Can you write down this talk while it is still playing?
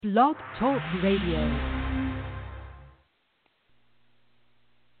Blog Talk Radio.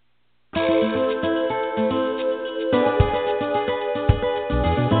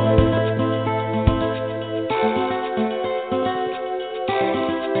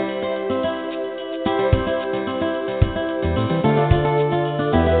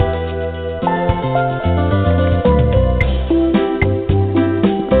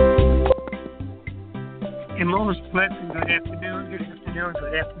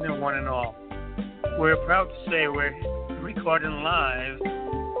 Good afternoon, one and all. We're proud to say we're recording live,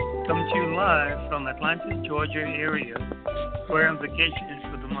 coming to you live from Atlanta, Georgia area. We're on vacation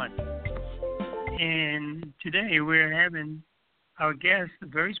for the month. And today we're having our guest, a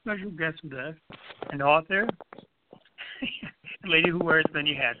very special guest with us, an author, a lady who wears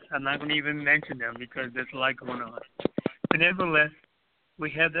many hats. I'm not going to even mention them because there's a lot going on. But nevertheless, we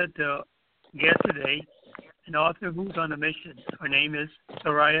have that guest today, an author who's on a mission. Her name is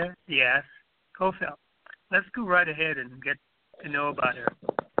Soraya Diase Coffelt. Let's go right ahead and get to know about her.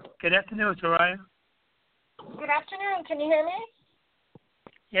 Good afternoon, Soraya. Good afternoon. Can you hear me?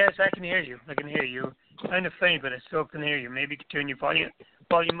 Yes, I can hear you. Kind of faint, but I still can hear you. Maybe you can turn your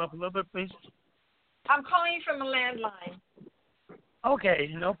volume up a little bit, please. I'm calling you from a landline. Okay,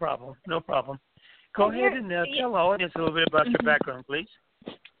 no problem. Go ahead and tell our audience a little bit about your background, please.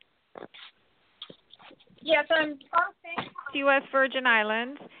 Yes, I'm from U.S. Virgin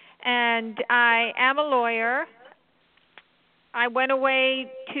Islands, and I am a lawyer. I went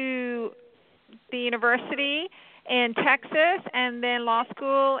away to the university in Texas and then law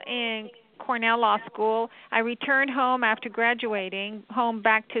school in Cornell Law School. I returned home after graduating, home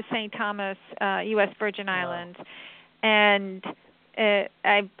back to St. Thomas, U.S. Virgin Islands. And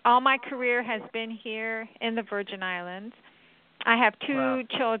all my career has been here in the Virgin Islands. I have two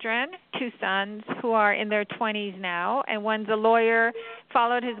children, two sons who are in their 20s now, and one's a lawyer,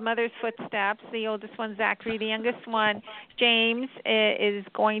 followed his mother's footsteps. The oldest one, Zachary. The youngest one, James, is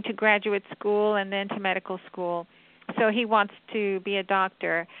going to graduate school and then to medical school. So he wants to be a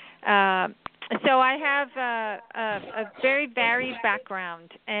doctor. So I have a very varied background,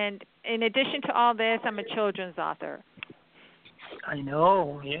 and in addition to all this, I'm a children's author. I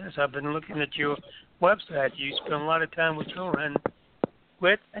know, yes. I've been looking at your website. You spend a lot of time with children,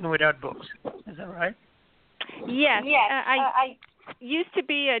 with and without books. Is that right? Yes. I used to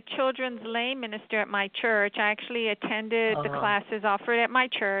be a children's lay minister at my church. I actually attended the classes offered at my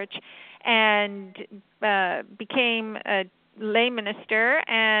church and became a lay minister,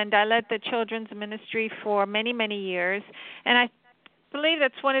 and I led the children's ministry for many, many years. And I believe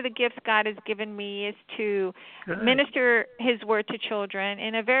that's one of the gifts God has given me is to minister His word to children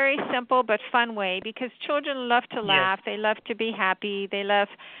in a very simple but fun way, because children love to laugh, they love to be happy, they love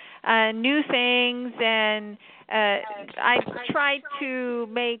new things, and I try to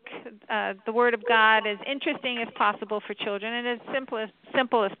make the word of God as interesting as possible for children and as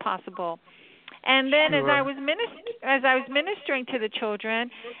simple as possible. And then as I was ministering to the children,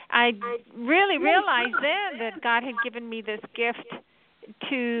 I really realized then that God had given me this gift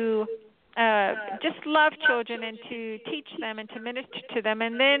to just love children and to teach them and to minister to them.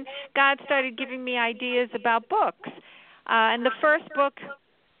 And then God started giving me ideas about books. And the first book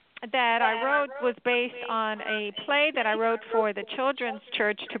that I wrote was based on a play that I wrote for the children's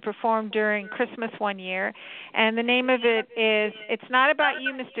church to perform during Christmas one year. And the name of it is It's Not About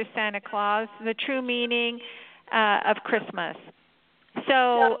You, Mr. Santa Claus, The True Meaning of Christmas.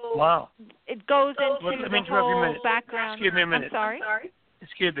 So it goes into the whole background. Excuse me a minute. I'm sorry?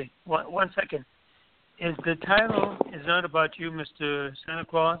 Excuse me. One second. Is the title Is Not About You, Mr. Santa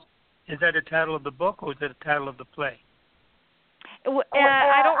Claus? Is that the title of the book or is that the title of the play?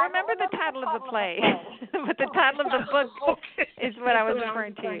 I don't remember the title of the play, but the title of the book is what I was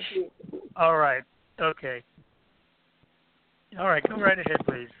referring to. All right. Okay. All right. Go right ahead,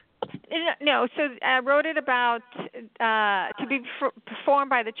 please. No, so I wrote it about to be performed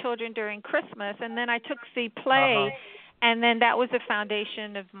by the children during Christmas, and then I took the play, and then that was the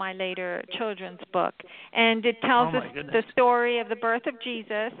foundation of my later children's book. And it tells us the story of the birth of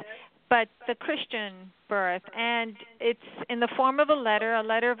Jesus, but the Christian birth, and it's in the form of a letter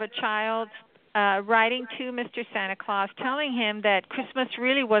of a child writing to Mr. Santa Claus, telling him that Christmas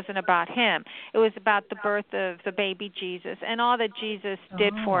really wasn't about him. It was about the birth of the baby Jesus and all that Jesus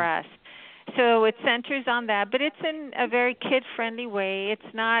did for us. So it centers on that, but it's in a very kid-friendly way.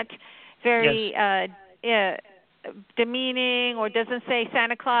 It's not very demeaning or doesn't say,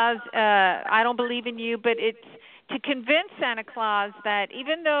 Santa Claus, I don't believe in you, but it's to convince Santa Claus that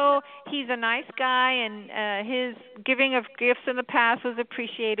even though he's a nice guy and his giving of gifts in the past was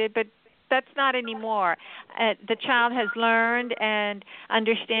appreciated, but That's not anymore. The child has learned and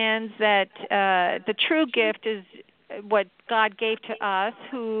understands that the true gift is what God gave to us,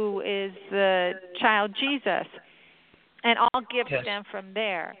 who is the child Jesus, and all gifts stem from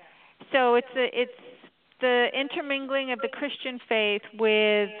there. So it's the intermingling of the Christian faith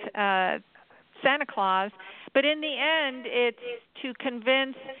with Santa Claus, but in the end, it's to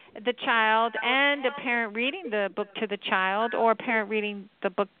convince the child and a parent reading the book to the child, or a parent reading the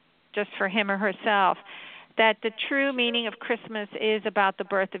book just for him or herself, that the true meaning of Christmas is about the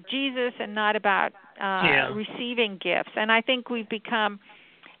birth of Jesus and not about receiving gifts. And I think we've become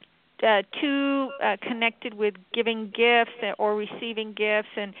too connected with giving gifts or receiving gifts,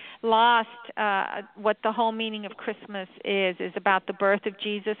 and lost what the whole meaning of Christmas is about the birth of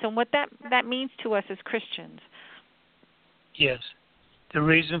Jesus and what that means to us as Christians. Yes. The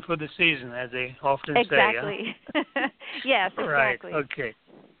reason for the season, as they often say. Exactly. Yes, exactly. Right. Okay.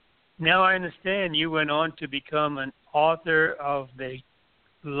 Now I understand you went on to become an author of the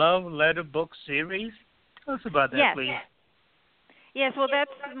Love Letter book series. Tell us about that, please. Yes, well, that's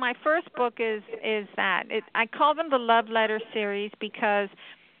my first book is that. I call them the Love Letter series because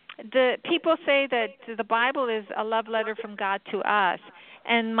the people say that the Bible is a love letter from God to us.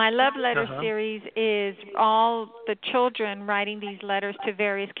 And my Love Letter series is all the children writing these letters to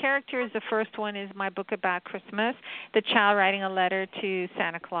various characters. The first one is my book about Christmas, the child writing a letter to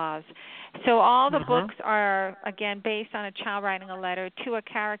Santa Claus. So all the books are, again, based on a child writing a letter to a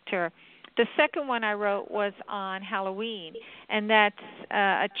character. The second one I wrote was on Halloween, and that's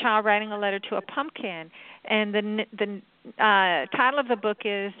a child writing a letter to a pumpkin. And the title of the book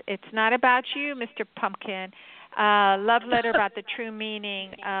is "It's Not About You, Mr. Pumpkin," love letter about the true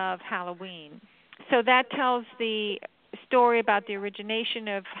meaning of Halloween. So that tells the story about the origination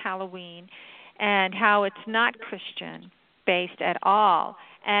of Halloween and how it's not Christian based at all,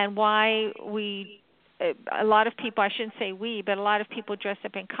 and why a lot of people, I shouldn't say we, but a lot of people dress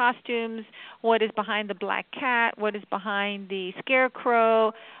up in costumes, what is behind the black cat, what is behind the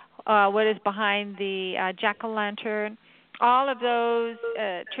scarecrow, what is behind the jack-o'-lantern. All of those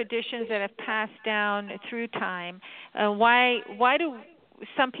traditions that have passed down through time. Why do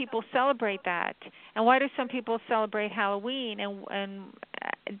some people celebrate that? And why do some people celebrate Halloween? And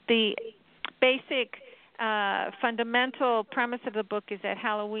the basic fundamental premise of the book is that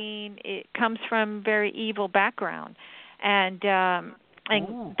Halloween, it comes from very evil background, and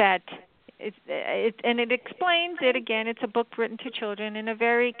that it explains it again. It's a book written to children in a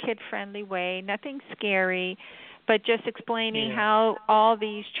very kid-friendly way, nothing scary, but just explaining how all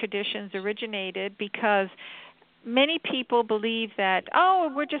these traditions originated, because many people believe that,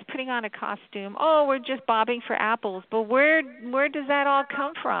 we're just putting on a costume, we're just bobbing for apples, but where does that all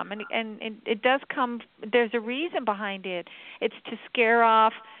come from? And it does come, there's a reason behind it. It's to scare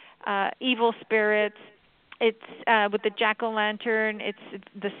off evil spirits. It's with the jack-o'-lantern, it's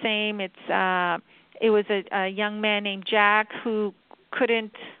the same. It was a young man named Jack who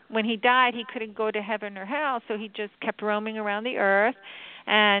when he died, he couldn't go to heaven or hell, so he just kept roaming around the earth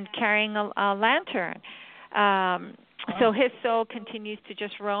and carrying a lantern. So his soul continues to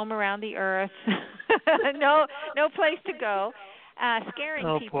just roam around the earth, no place to go,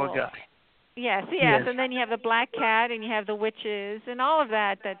 scaring people. Oh, poor guy. Yes. And then you have the black cat, and you have the witches, and all of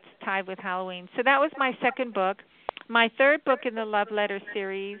that's tied with Halloween. So that was my second book. My third book in the Love Letter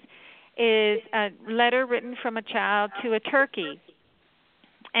series is a letter written from a child to a turkey,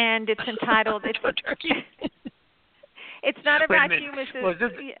 and it's entitled It's Not About You,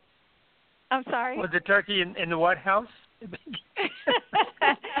 Mrs. I'm sorry? Was the turkey in the White House?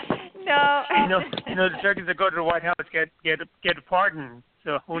 No. You know the turkeys that go to the White House get a pardon.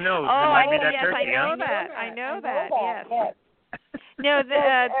 So who knows? Turkey, I know that. Yes. No,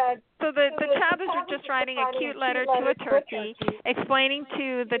 so the child is just writing a cute letter to a turkey, explaining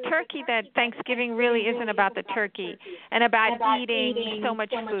to the turkey that Thanksgiving really isn't about the turkey and about eating so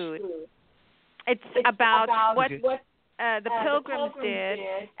much food. It's about what the Pilgrims did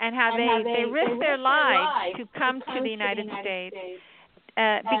and how they risked their lives to come to the United States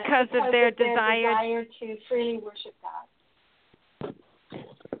because of their desire to freely worship God.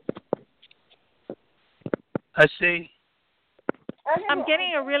 I see. I'm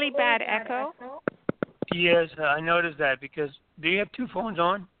getting a really bad echo. Yes, I noticed that. Because do you have two phones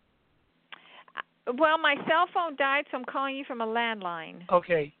on? Well, my cell phone died, so I'm calling you from a landline.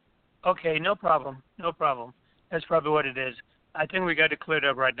 Okay, no problem. That's probably what it is. I think we got it cleared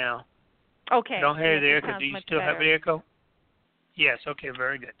up right now. Okay. I don't hear the echo. Do you still have the echo? Yes, okay,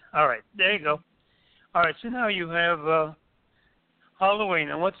 very good. All right, there you go. All right, so now you have Halloween.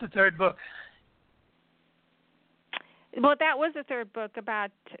 And what's the third book? Well, that was the third book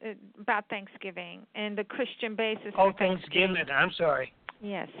about Thanksgiving and the Christian basis for Thanksgiving. I'm sorry.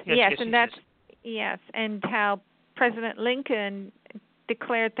 Yes, and that's and how President Lincoln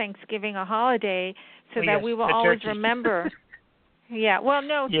declared Thanksgiving a holiday so that we will always remember. Yeah, well,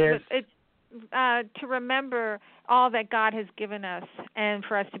 no, yes. To remember all that God has given us and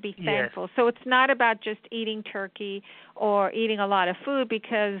for us to be thankful. Yes. So it's not about just eating turkey or eating a lot of food,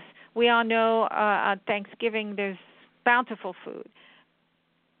 because we all know on Thanksgiving there's bountiful food.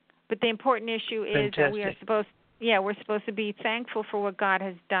 But the important issue is that we're supposed to be thankful for what God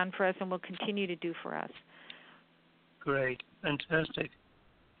has done for us and will continue to do for us. Great. Fantastic.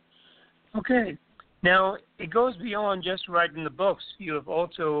 Okay. Now, it goes beyond just writing the books. You have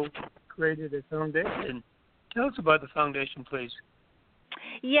also created a foundation. Tell us about the foundation, please.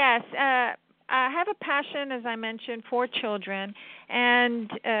 Yes. I have a passion, as I mentioned, for children.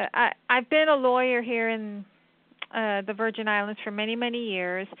 And I've been a lawyer here in the Virgin Islands for many, many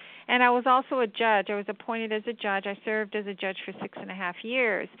years. And I was also a judge. I was appointed as a judge. I served as a judge for 6.5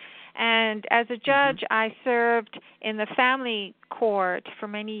 years. And as a judge, I served in the family court for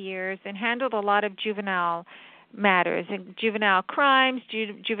many years and handled a lot of juvenile matters, and juvenile crimes,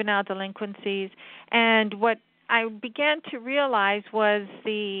 juvenile delinquencies. And what I began to realize was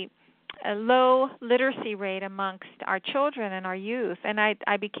the low literacy rate amongst our children and our youth, and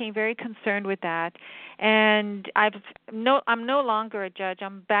I became very concerned with that. And I'm no longer a judge.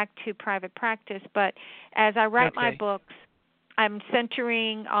 I'm back to private practice. But as I write my books, I'm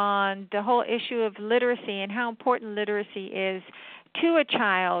centering on the whole issue of literacy and how important literacy is to a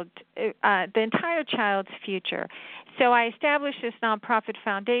child, the entire child's future. So I established this nonprofit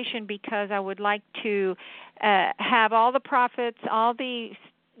foundation because I would like to have all the profits, all the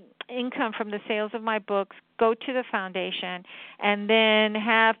income from the sales of my books go to the foundation, and then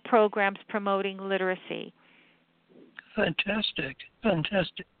have programs promoting literacy. Fantastic.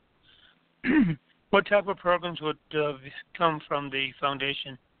 What type of programs would come from the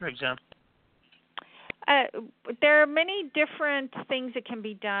foundation, for example? There are many different things that can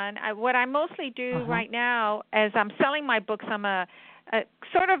be done. What I mostly do right now, as I'm selling my books, I'm a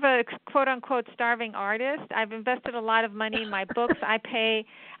sort of a quote-unquote starving artist. I've invested a lot of money in my books. I pay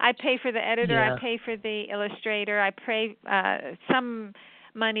for the editor. I pay for the illustrator. I pay some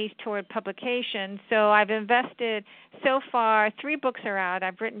monies toward publication. So I've invested, so far, 3 books are out.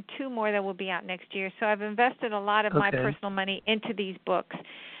 I've written 2 more that will be out next year. So I've invested a lot of my personal money into these books.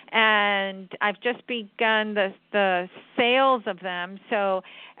 And I've just begun the sales of them. So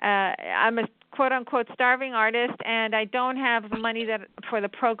I'm a quote-unquote starving artist, and I don't have the money for the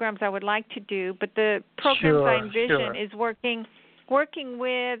programs I would like to do. But the programs I envision is working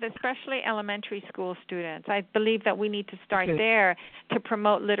with especially elementary school students. I believe that we need to start there to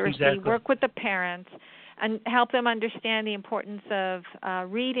promote literacy, work with the parents, and help them understand the importance of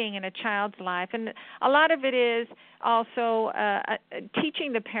reading in a child's life. And a lot of it is also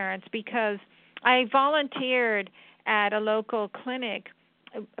teaching the parents, because I volunteered at a local clinic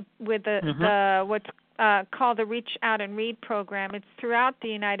with the what's called the Reach Out and Read program. It's throughout the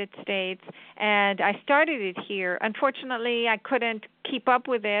United States, and I started it here. Unfortunately, I couldn't keep up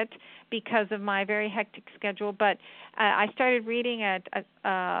with it because of my very hectic schedule, but I started reading at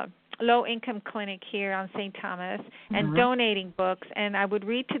a low-income clinic here on St. Thomas and donating books, and I would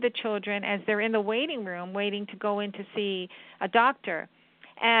read to the children as they're in the waiting room waiting to go in to see a doctor.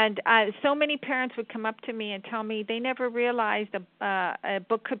 And so many parents would come up to me and tell me they never realized a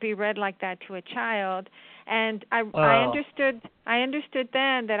book could be read like that to a child. And I understood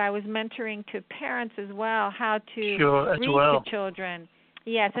then that I was mentoring to parents as well how to read to children.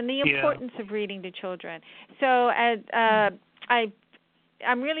 Yes, and the importance of reading to children. So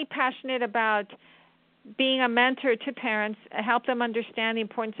I'm really passionate about being a mentor to parents, help them understand the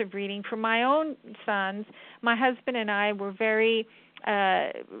importance of reading. For my own sons, my husband and I were very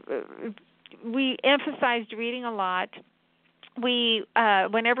we emphasized reading a lot. We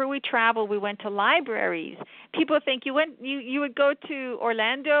whenever we traveled, we went to libraries. People think you would go to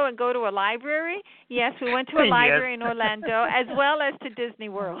Orlando and go to a library. Yes, we went to a library in Orlando as well as to Disney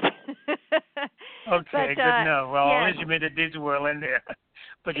World. Okay, good to know. Well, at least you made a Disney World in there.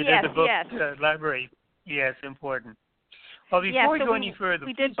 But you did the book library. Yes, important. Well, before we go any further,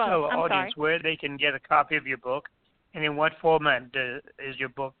 please tell the audience where they can get a copy of your book, and in what format is your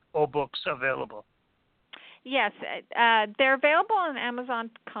book or books available? Yes, they're available on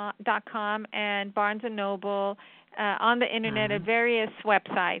Amazon.com and Barnes & Noble, on the Internet at various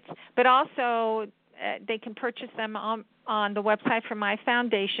websites. But also they can purchase them on the website for my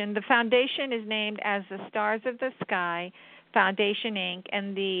foundation. The foundation is named as the Stars of the Sky Foundation, Inc.,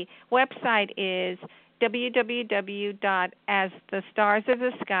 and the website is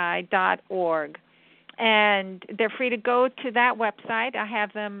www.asthestarsofthesky.org. And they're free to go to that website. I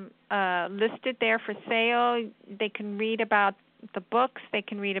have them listed there for sale. They can read about the books. They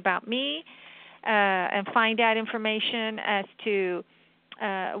can read about me and find out information as to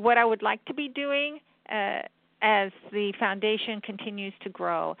what I would like to be doing as the foundation continues to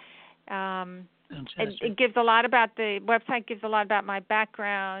grow. It gives a lot about the website gives a lot about my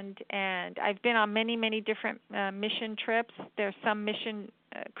background, and I've been on many, many different mission trips. There's some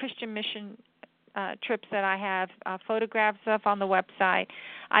Christian mission trips that I have photographs of on the website.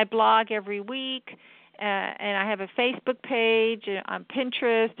 I blog every week, and I have a Facebook page on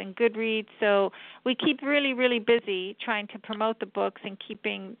Pinterest and Goodreads. So we keep really, really busy trying to promote the books and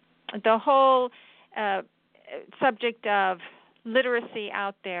keeping the whole subject of literacy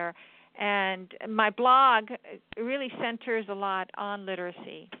out there. And my blog really centers a lot on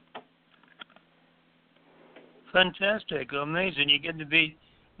literacy. Fantastic. Amazing. You get to be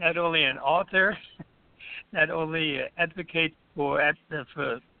not only an author, not only advocate for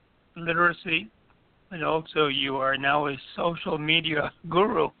literacy, but also you are now a social media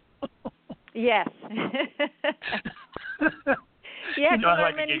guru. Yes. You learn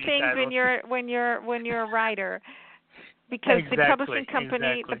like many things when you're a writer, because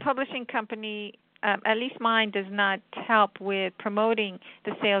the publishing company, at least mine, does not help with promoting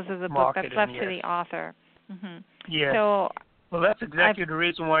the sales of the book. That's left to the author. Mm-hmm. Yes. So, well, that's exactly the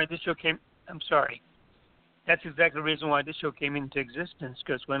reason why this show came. I'm sorry. That's exactly the reason why this show came into existence.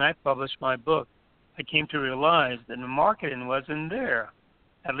 Because when I published my book, I came to realize that the marketing wasn't there,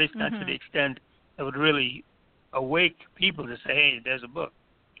 at least not to the extent that would really awake people to say, "Hey, there's a book."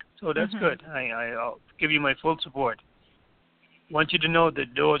 So that's good. I'll give you my full support. I want you to know the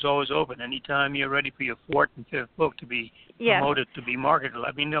door is always open. Anytime you're ready for your fourth and fifth book to be promoted, to be marketed,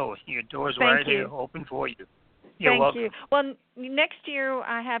 let me know. Your door's right here open for you. You're welcome. Thank you. Well, next year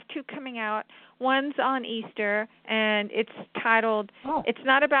I have two coming out. One's on Easter, and it's titled, It's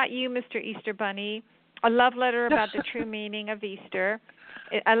Not About You, Mr. Easter Bunny, a love letter about the true meaning of Easter,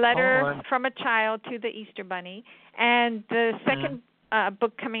 a letter from a child to the Easter Bunny. And the second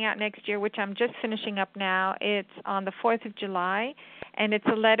book coming out next year, which I'm just finishing up now, it's on the 4th of July, and it's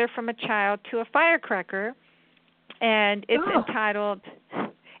a letter from a child to a firecracker, and it's entitled,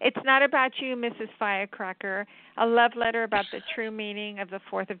 It's Not About You, Mrs. Firecracker, a love letter about the true meaning of the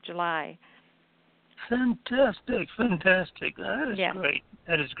 4th of July. Fantastic. That is great.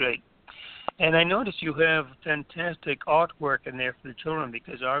 That is great. And I noticed you have fantastic artwork in there for the children,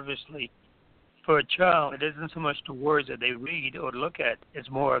 because obviously for a child, it isn't so much the words that they read or look at,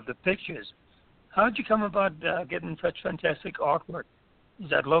 it's more of the pictures. How did you come about getting such fantastic artwork? Is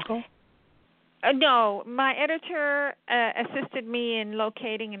that local? No, my editor assisted me in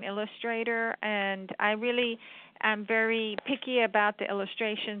locating an illustrator, and I really am very picky about the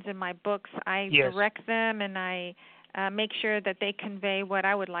illustrations in my books. I direct them, and I make sure that they convey what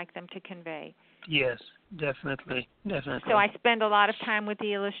I would like them to convey. Yes, definitely. So I spend a lot of time with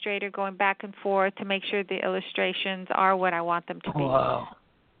the illustrator, going back and forth to make sure the illustrations are what I want them to be. Wow.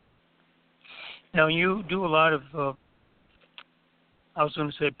 Now, you do a lot of, I was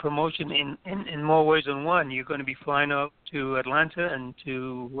going to say, promotion in more ways than one. You're going to be flying up to Atlanta and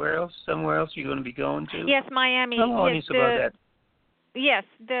to where else? Somewhere else you're going to be going to? Yes, Miami. Tell us about that. Yes,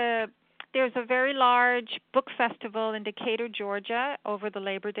 there's a very large book festival in Decatur, Georgia, over the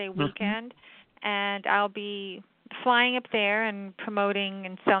Labor Day weekend, and I'll be flying up there and promoting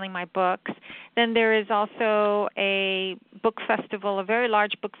and selling my books. Then there is also a book festival, a very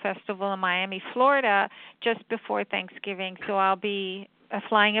large book festival in Miami, Florida, just before Thanksgiving. So I'll be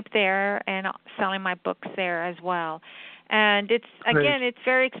flying up there and selling my books there as well. And it's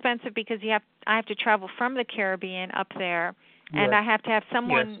very expensive because I have to travel from the Caribbean up there, and I have to have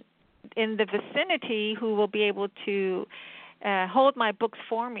someone in the vicinity who will be able to hold my books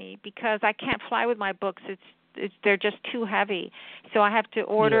for me, because I can't fly with my books. They're just too heavy. So I have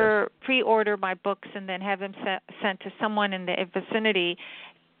to pre-order my books and then have them sent to someone in the vicinity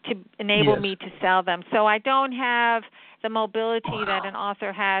to enable me to sell them. So I don't have the mobility that an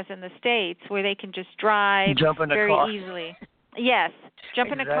author has in the States, where they can just drive very easily. Yes,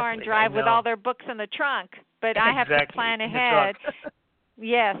 jump in a car and drive with all their books in the trunk. But I have to plan ahead.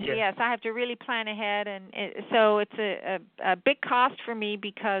 Yes, I have to really plan ahead, and so it's a big cost for me,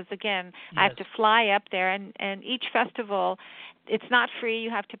 because, again, I have to fly up there, and each festival, it's not free. You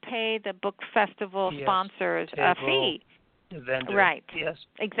have to pay the book festival sponsors a fee. The vendor. Right. Yes.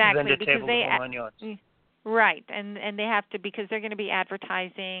 Exactly. The because they right, and they have to, because they're going to be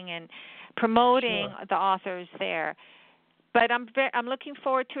advertising and promoting the authors there. but I'm looking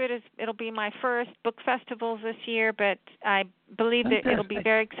forward to it. It'll be my first book festivals this year, but I believe that it'll be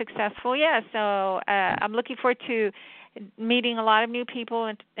very successful. Yeah, so I'm looking forward to meeting a lot of new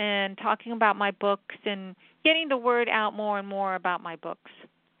people and talking about my books and getting the word out more and more about my books.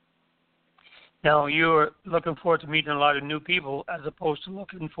 Now, you're looking forward to meeting a lot of new people as opposed to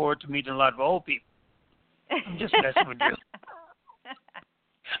looking forward to meeting a lot of old people. I'm just messing with you.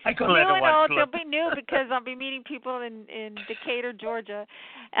 I couldn't let it watch. They'll be new because I'll be meeting people in Decatur, Georgia.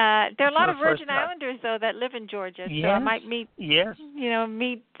 There are a lot of Virgin Islanders though that live in Georgia, so I might meet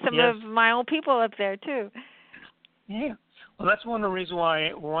meet some of my old people up there too. Yeah, well, that's one of the reasons why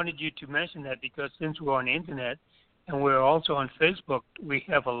I wanted you to mention that, because since we're on the internet and we're also on Facebook, we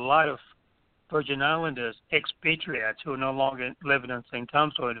have a lot of Virgin Islanders, expatriates who are no longer living in St.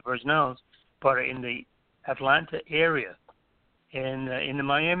 Thomas or the Virgin Islands, but are in the Atlanta area. And in the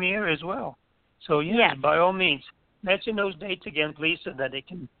Miami area as well. So, yes, by all means, mention those dates again, please, so that they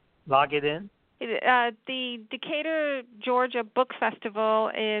can log it in. The Decatur, Georgia Book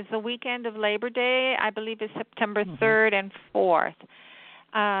Festival is the weekend of Labor Day. I believe it's September 3rd and 4th.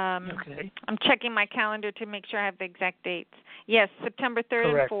 Okay. I'm checking my calendar to make sure I have the exact dates. Yes, September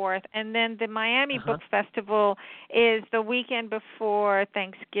 3rd and 4th. And then the Miami Book Festival is the weekend before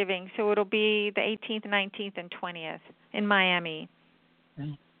Thanksgiving. So it'll be the 18th, 19th, and 20th in Miami.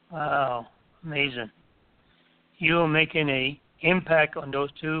 Wow, amazing. You're making an impact on those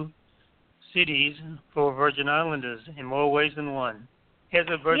two cities for Virgin Islanders in more ways than one. Here's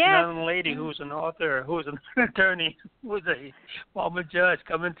a Virgin Island lady who's an author, who's an attorney, who's a former judge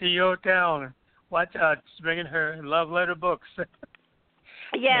coming to your town. Watch out, she's bringing her love letter books.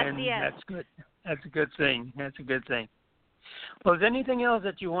 Yes, and that's good. That's a good thing. That's a good thing. Well, is there anything else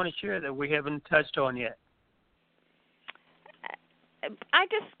that you want to share that we haven't touched on yet? I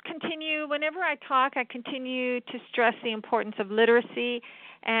just continue, whenever I talk, I continue to stress the importance of literacy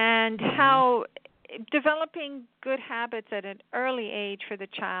and how developing good habits at an early age for the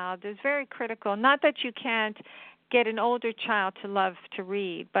child is very critical. Not that you can't get an older child to love to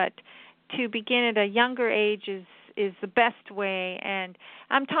read, but to begin at a younger age is the best way. And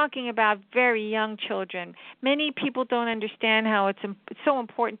I'm talking about very young children. Many people don't understand how it's so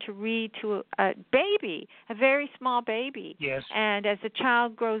important to read to a baby, a very small baby. Yes. And as the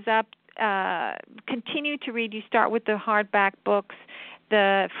child grows up, continue to read. You start with the hardback books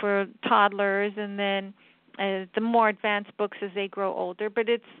for toddlers, and then the more advanced books as they grow older. But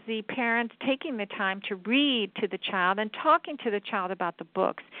it's the parents taking the time to read to the child and talking to the child about the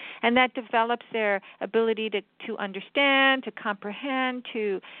books. And that develops their ability to understand, to comprehend,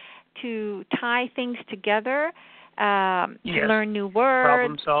 to tie things together, to learn new words.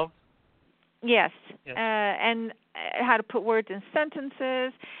 Problem solve. Yes. And how to put words in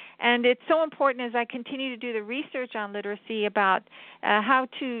sentences. And it's so important as I continue to do the research on literacy about how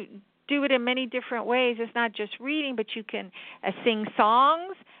to do it in many different ways. It's not just reading, but you can sing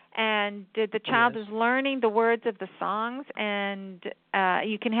songs, and the child is learning the words of the songs, and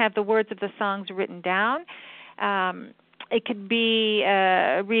you can have the words of the songs written down. It could be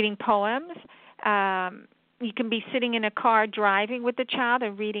reading poems. You can be sitting in a car driving with the child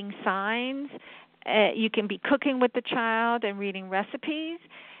and reading signs. You can be cooking with the child and reading recipes.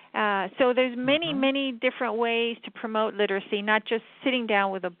 So there's many, many different ways to promote literacy, not just sitting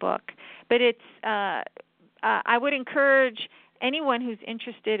down with a book. But it's I would encourage anyone who's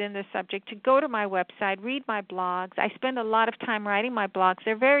interested in this subject to go to my website, read my blogs. I spend a lot of time writing my blogs.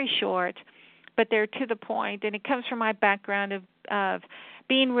 They're very short, but they're to the point, and it comes from my background of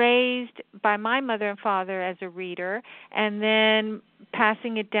being raised by my mother and father as a reader, and then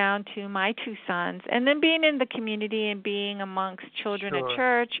passing it down to my two sons, and then being in the community and being amongst children at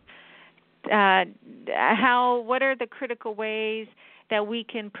church. What are the critical ways that we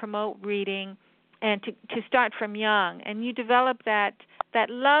can promote reading, and to start from young, and you develop that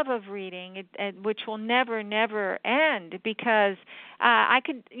love of reading, which will never, never end, because I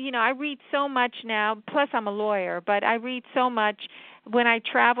read so much now. Plus, I'm a lawyer, but I read so much. When I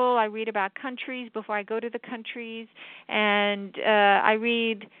travel, I read about countries before I go to the countries, and I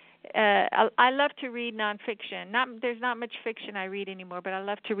read. I love to read nonfiction. There's not much fiction I read anymore, but I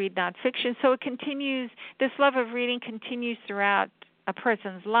love to read nonfiction. So it continues. This love of reading continues throughout a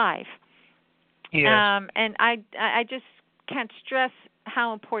person's life. Yes. And I just can't stress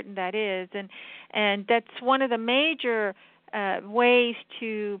how important that is, and that's one of the major ways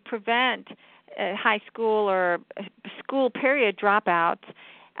to prevent high school or school period dropouts,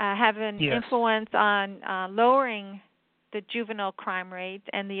 have an influence on lowering the juvenile crime rate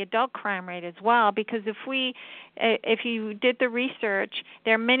and the adult crime rate as well, because if you did the research,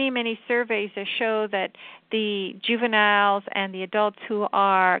 there are many surveys that show that the juveniles and the adults who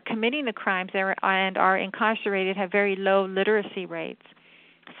are committing the crimes and are incarcerated have very low literacy rates.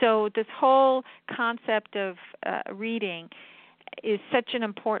 So this whole concept of reading is such an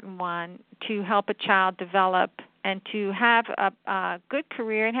important one to help a child develop and to have a good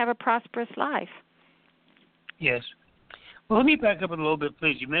career and have a prosperous life. Yes. Well, let me back up a little bit,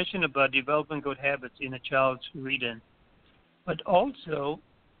 please. You mentioned about developing good habits in a child's reading. But also,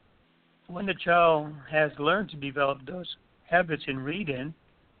 when the child has learned to develop those habits in reading,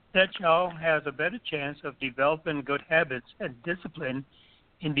 that child has a better chance of developing good habits and discipline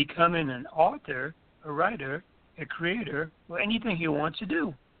in becoming an author, a writer, a creator, or anything he wants to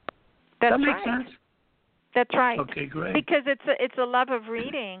do. That's Does that make right. sense? That's right. Okay, great. Because it's a love of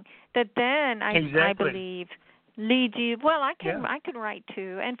reading that then I believe leads you. Well, I can write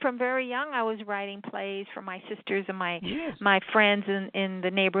too, and from very young I was writing plays for my sisters and my friends in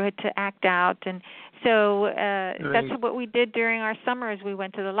the neighborhood to act out, and so that's what we did during our summers. We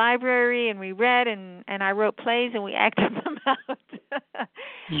went to the library and we read, and I wrote plays and we acted them out.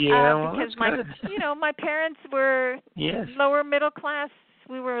 Because my parents were lower middle class.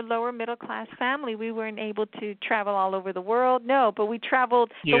 We were a lower middle class family. We weren't able to travel all over the world. No, but we traveled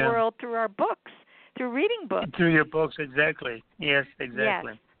the world through our books, through reading books. Through your books, exactly. Yes,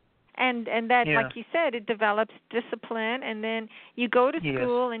 exactly. Yes. And that, like you said, it develops discipline, and then you go to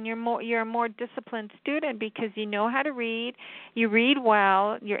school and you're a more disciplined student because you know how to read, you read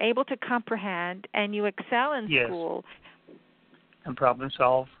well, you're able to comprehend, and you excel in school. And problem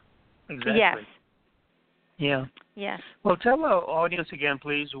solve. Exactly. Yes. Yeah. Yes. Well, tell our audience again,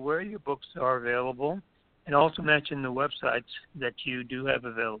 please, where your books are available, and also mention the websites that you do have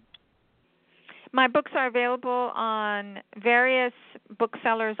available. My books are available on various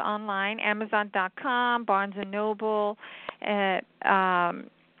booksellers online, Amazon.com, Barnes & Noble, and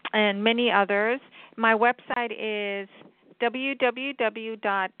many others. My website is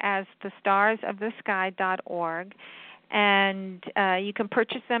www.asthestarsofthesky.org. And you can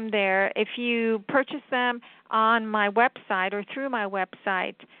purchase them there. If you purchase them on my website or through my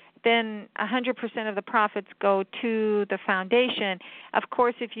website, then 100% of the profits go to the foundation. Of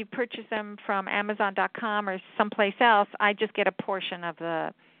course, if you purchase them from Amazon.com or someplace else, I just get a portion of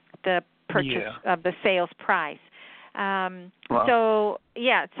the purchase of the sales price. So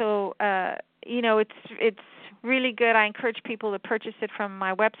it's really good. I encourage people to purchase it from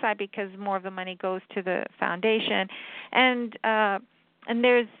my website because more of the money goes to the foundation. And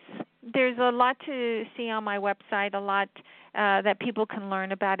there's a lot to see on my website, a lot that people can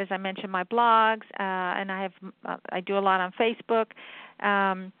learn about. As I mentioned, my blogs, and I do a lot on Facebook.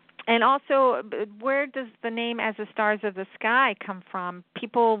 And also, where does the name As the Stars of the Sky come from?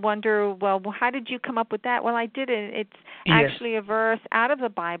 People wonder, well, how did you come up with that? Well, I did it. It's actually a verse out of the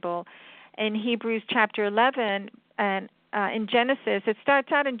Bible in Hebrews chapter 11, and in Genesis. It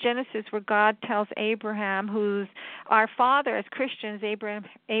starts out in Genesis where God tells Abraham, who's our father as Christians.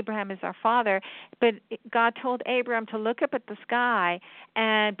 Abraham is our father, but God told Abraham to look up at the sky,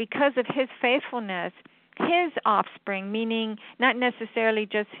 and because of his faithfulness, his offspring, meaning not necessarily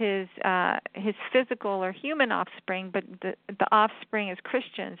just his physical or human offspring, but the offspring as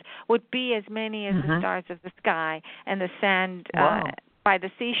Christians would be as many as the stars of the sky and the sand by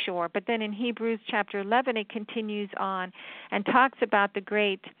the seashore. But then in Hebrews chapter 11, it continues on and talks about the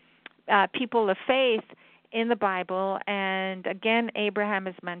great people of faith in the Bible. And again, Abraham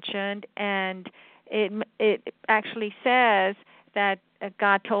is mentioned, and it actually says that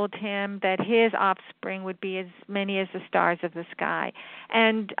God told him that his offspring would be as many as the stars of the sky.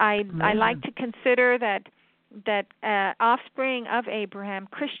 And I like to consider that offspring of Abraham,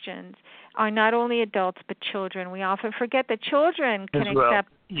 Christians, are not only adults but children. We often forget that children can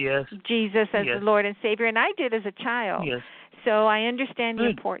accept Jesus as the Lord and Savior, and I did as a child. Yes. So I understand the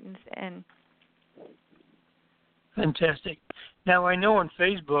importance. And fantastic. Now, I know on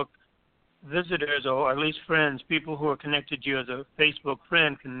Facebook, visitors, or at least friends, people who are connected to you as a Facebook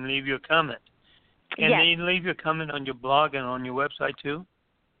friend, can leave you a comment. Can they leave you a comment on your blog and on your website too?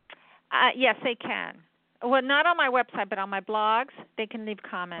 Yes, they can. Well, not on my website, but on my blogs, they can leave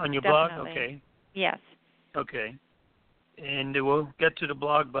comments. On your blog? Okay. Yes. Okay. And we'll get to the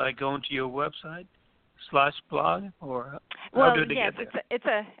blog by going to your website /blog, or how do they get there? It's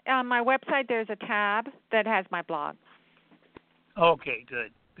on my website. There's a tab that has my blog. Okay,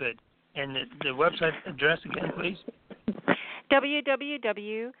 good. And the website address again, please?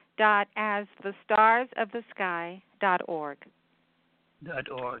 www.asthestarsofthesky.org.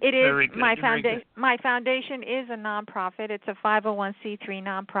 It is. Very good. My foundation is a nonprofit. It's a 501c3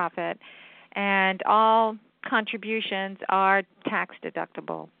 nonprofit, and all contributions are tax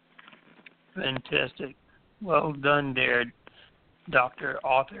deductible. Fantastic. Well done there, Dr.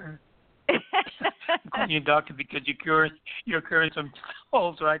 Author. I'm calling you doctor because you're curing some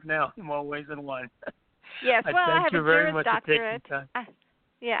souls right now in more ways than one. Yes, well, I have a Juris Doctorate. I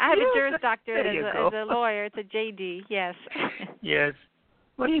have a Juris Doctorate as a lawyer. It's a JD, yes. Yes.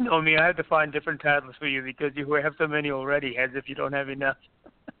 Well, you know me. I have to find different titles for you because you have so many already, as if you don't have enough.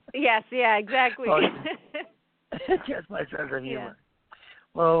 Yes, yeah, exactly. Just my sense of humor.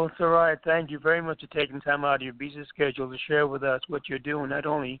 Well, Soraya, thank you very much for taking time out of your busy schedule to share with us what you're doing, not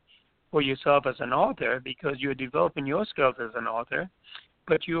only for yourself as an author, because you're developing your skills as an author,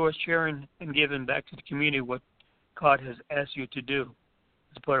 but you are sharing and giving back to the community what God has asked you to do,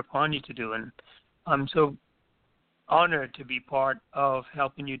 has put upon you to do. And I'm so honored to be part of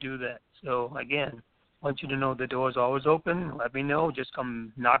helping you do that. So, again, I want you to know the door's always open. Let me know. Just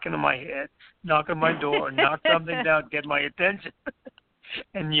come knocking on my head, knock on my door, knock something down, get my attention.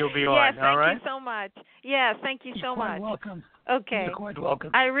 And you'll be all right, all right? Yes, thank you so much. Yes, thank you so much. You're welcome. Okay. You're quite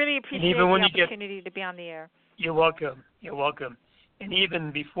welcome. I really appreciate the opportunity to be on the air. You're welcome. You're welcome. And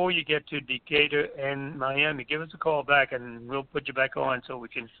even before you get to Decatur and Miami, give us a call back and we'll put you back on so we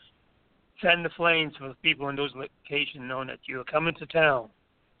can send the flames for people in those locations knowing that you're coming to town.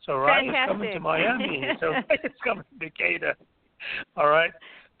 So Ryan's coming to Miami. So Ryan's coming to Decatur. All right?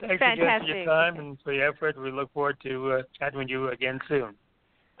 Thanks again for your time and for your effort. We look forward to chatting with you again soon.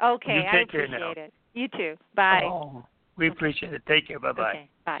 Okay, I appreciate it. You too. Bye. Oh, we appreciate it. Take care. Bye-bye. Okay,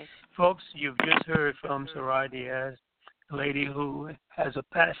 bye. Folks, you've just heard from Soraya Diase, a lady who has a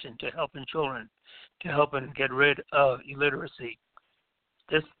passion to helping children, to helping get rid of illiteracy.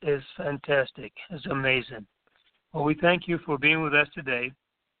 This is fantastic. It's amazing. Well, we thank you for being with us today.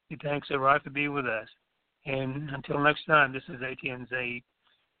 We thank Soraya for being with us. And until next time, this is ATNZ.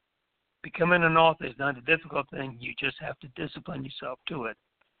 Becoming an author is not a difficult thing. You just have to discipline yourself to it.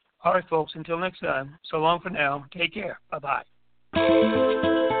 All right, folks, until next time, so long for now. Take care.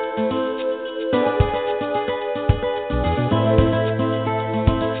 Bye-bye.